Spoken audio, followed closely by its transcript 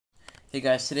Hey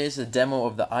guys, today is a demo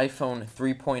of the iPhone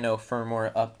 3.0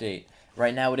 firmware update.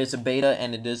 Right now it is a beta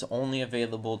and it is only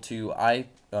available to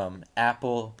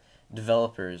Apple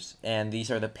developers, and these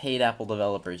are the paid Apple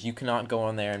developers. You cannot go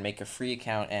on there and make a free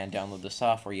account and download the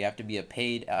software. You have to be a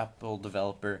paid Apple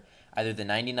developer, either the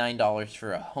 $99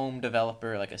 for a home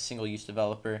developer, like a single-use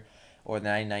developer, or the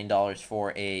 $99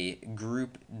 for a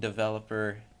group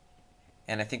developer,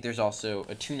 and I think there's also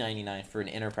a $2.99 for an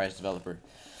enterprise developer.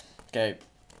 Okay.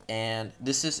 And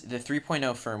this is the 3.0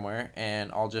 firmware, and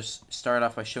I'll just start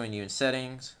off by showing you in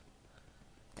settings.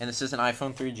 And this is an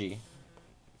iPhone 3G.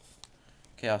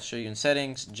 Okay, I'll show you in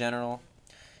settings, general,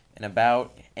 and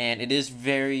about. And it is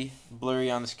very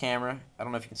blurry on this camera. I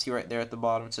don't know if you can see right there at the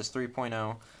bottom. It says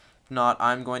 3.0. If not,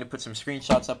 I'm going to put some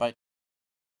screenshots up I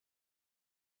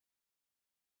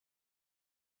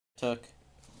took.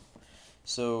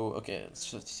 So, okay,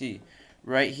 let's see.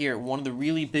 Right here, one of the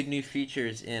really big new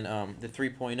features in the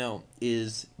 3.0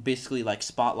 is basically like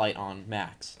Spotlight on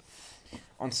Macs.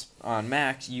 On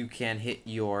Macs, you can hit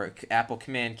your Apple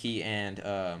Command key and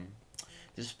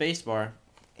the space bar,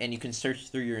 and you can search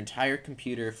through your entire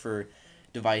computer for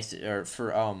devices or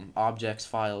for objects,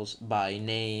 files by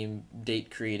name, date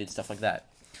created, stuff like that.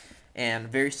 And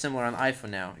very similar on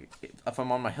iPhone now. If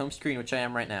I'm on my home screen, which I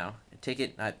am right now,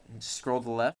 I scroll to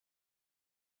the left.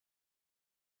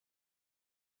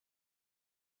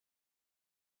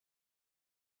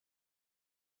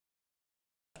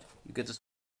 You get this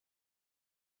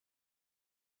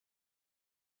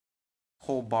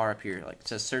whole bar up here, like it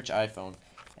says search iPhone,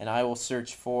 and I will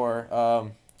search for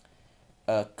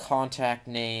a contact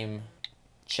name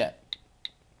Chet.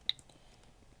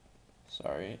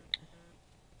 Sorry,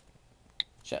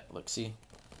 Chet. Look, see,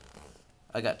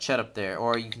 I got Chet up there.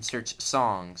 Or you can search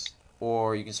songs,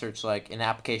 or you can search like an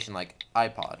application like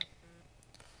iPod,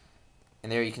 and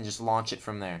there you can just launch it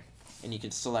from there, and you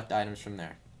can select items from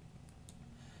there.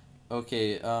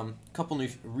 Okay, couple new,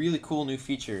 really cool new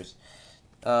features.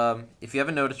 If you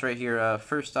haven't noticed right here,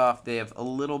 first off, they have a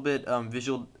little bit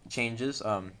visual changes.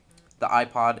 The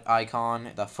iPod icon,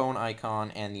 the phone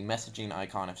icon, and the messaging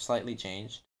icon have slightly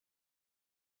changed.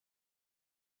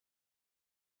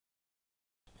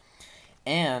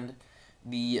 And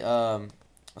the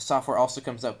software also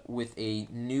comes up with a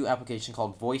new application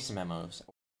called Voice Memos,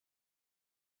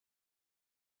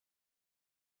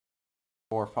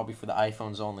 or probably for the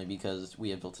iPhones only because we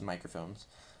have built-in microphones.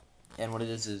 And what it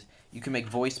is you can make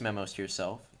voice memos to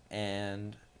yourself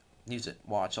and use it.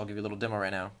 Watch, I'll give you a little demo right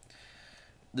now.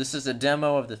 This is a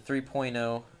demo of the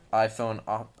 3.0 iPhone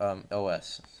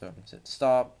OS. So I'm going to hit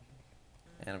stop,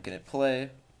 and I'm going to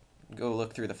play, go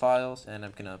look through the files, and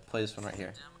I'm going to play this one right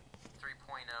here. 3.0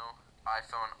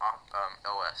 iPhone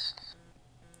OS.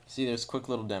 See, there's a quick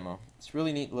little demo. It's a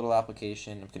really neat little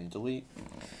application. I'm going to delete.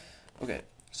 Okay,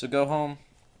 so go home.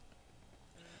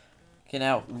 Okay,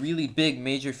 now really big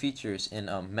major features in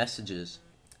messages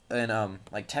and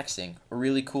like texting. A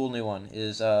really cool new one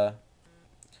is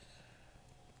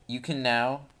you can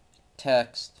now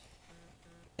text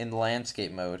in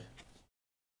landscape mode.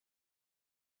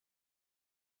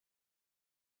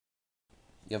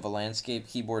 You have a landscape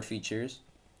keyboard features.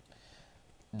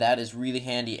 That is really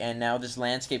handy, and now this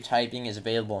landscape typing is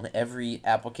available in every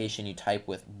application you type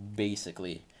with,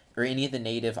 basically, or any of the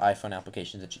native iPhone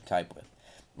applications that you type with.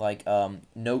 Like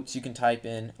notes you can type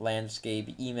in,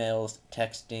 landscape, emails,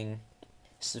 texting.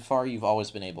 Safari you've always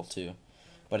been able to,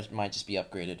 but it might just be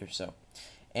upgraded or so.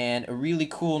 And a really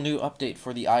cool new update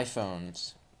for the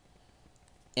iPhones,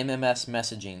 MMS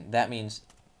messaging. That means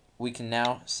we can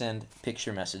now send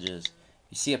picture messages.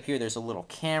 You see up here there's a little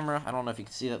camera. I don't know if you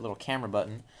can see that little camera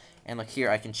button. And look here,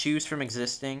 I can choose from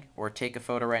existing or take a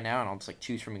photo right now, and I'll just like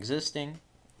choose from existing.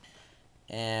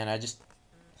 And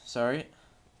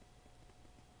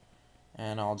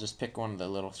and I'll just pick one of the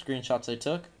little screenshots I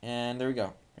took, and there we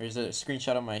go. There's a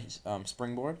screenshot of my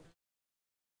springboard.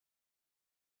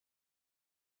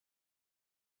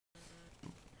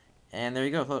 And there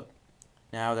you go, look.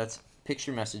 Now that's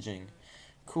picture messaging.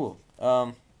 Cool.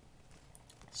 Let's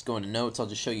go into notes. I'll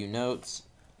just show you notes.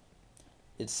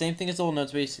 It's the same thing as old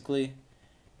notes, basically,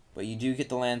 but you do get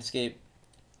the landscape.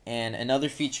 And another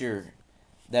feature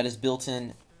that is built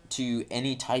in to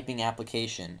any typing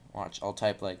application. Watch, I'll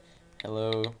type like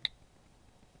hello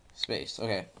space.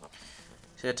 Okay,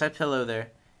 so I typed hello there,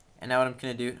 and now what I'm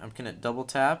gonna do, I'm gonna double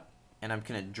tap and I'm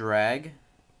gonna drag.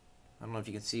 I don't know if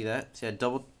you can see that. See, I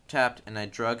double tapped and I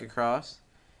drug across,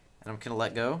 and I'm gonna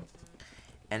let go.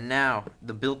 And now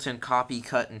the built-in copy,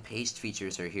 cut, and paste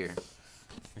features are here,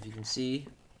 if you can see.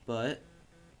 But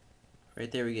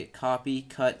right there we get copy,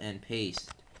 cut, and paste.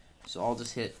 So I'll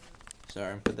just hit,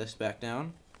 sorry, put this back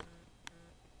down.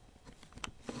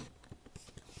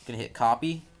 going to hit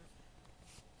copy.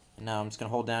 And now I'm just going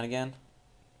to hold down again.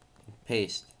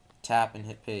 Paste. Tap and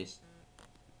hit paste.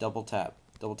 Double tap,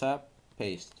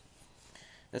 paste.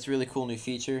 That's a really cool new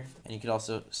feature. And you could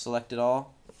also select it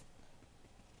all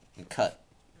and cut.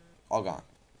 All gone.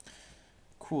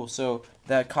 Cool, so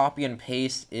that copy and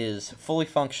paste is fully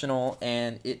functional,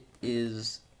 and it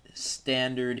is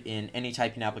standard in any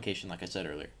typing application, like I said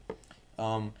earlier.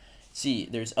 See,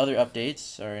 there's other updates.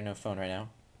 Sorry, no phone right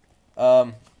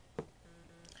now.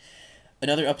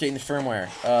 Another update in the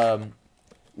firmware.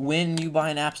 When you buy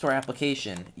an App Store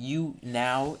application, you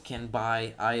now can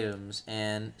buy items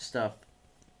and stuff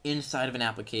inside of an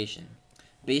application.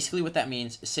 Basically what that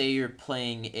means, say you're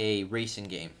playing a racing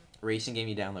game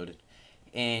you downloaded,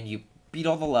 and you beat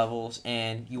all the levels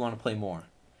and you want to play more.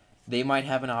 They might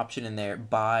have an option in there,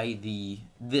 buy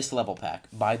this level pack,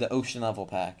 buy the ocean level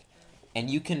pack, and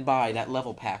you can buy that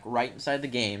level pack right inside the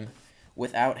game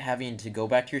without having to go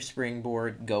back to your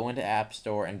Springboard, go into App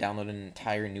Store, and download an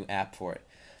entire new app for it.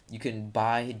 You can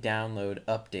buy, download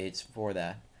updates for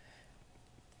that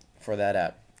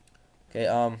app.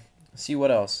 Okay, see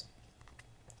what else.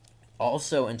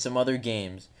 Also, in some other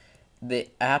games, the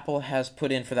Apple has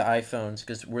put in for the iPhones,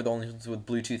 because we're the only ones with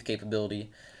Bluetooth capability,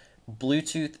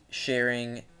 Bluetooth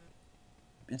sharing.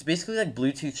 It's basically like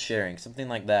Bluetooth sharing, something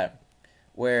like that,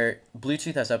 where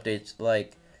Bluetooth has updates,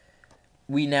 like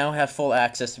we now have full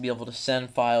access to be able to send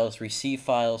files, receive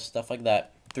files, stuff like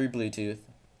that through Bluetooth.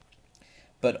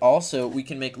 But also, we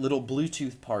can make little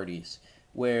Bluetooth parties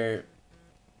where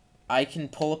I can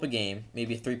pull up a game,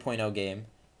 maybe a 3.0 game,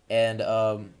 and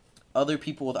other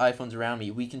people with iPhones around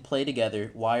me, we can play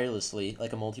together wirelessly,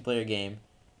 like a multiplayer game,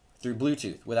 through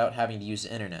Bluetooth without having to use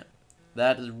the internet.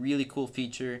 That is a really cool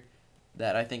feature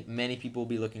that I think many people will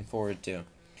be looking forward to.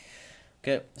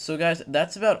 Okay, so guys,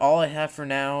 that's about all I have for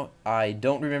now. I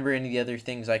don't remember any of the other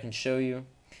things I can show you.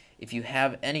 If you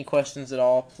have any questions at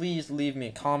all, please leave me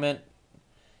a comment.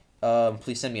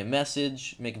 Please send me a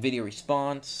message, make a video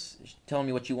response, tell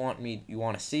me what you want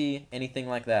to see, anything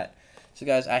like that. So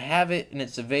guys, I have it, and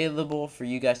it's available for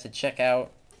you guys to check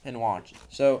out and watch.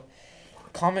 So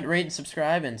comment, rate, and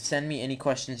subscribe, and send me any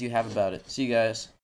questions you have about it. See you guys.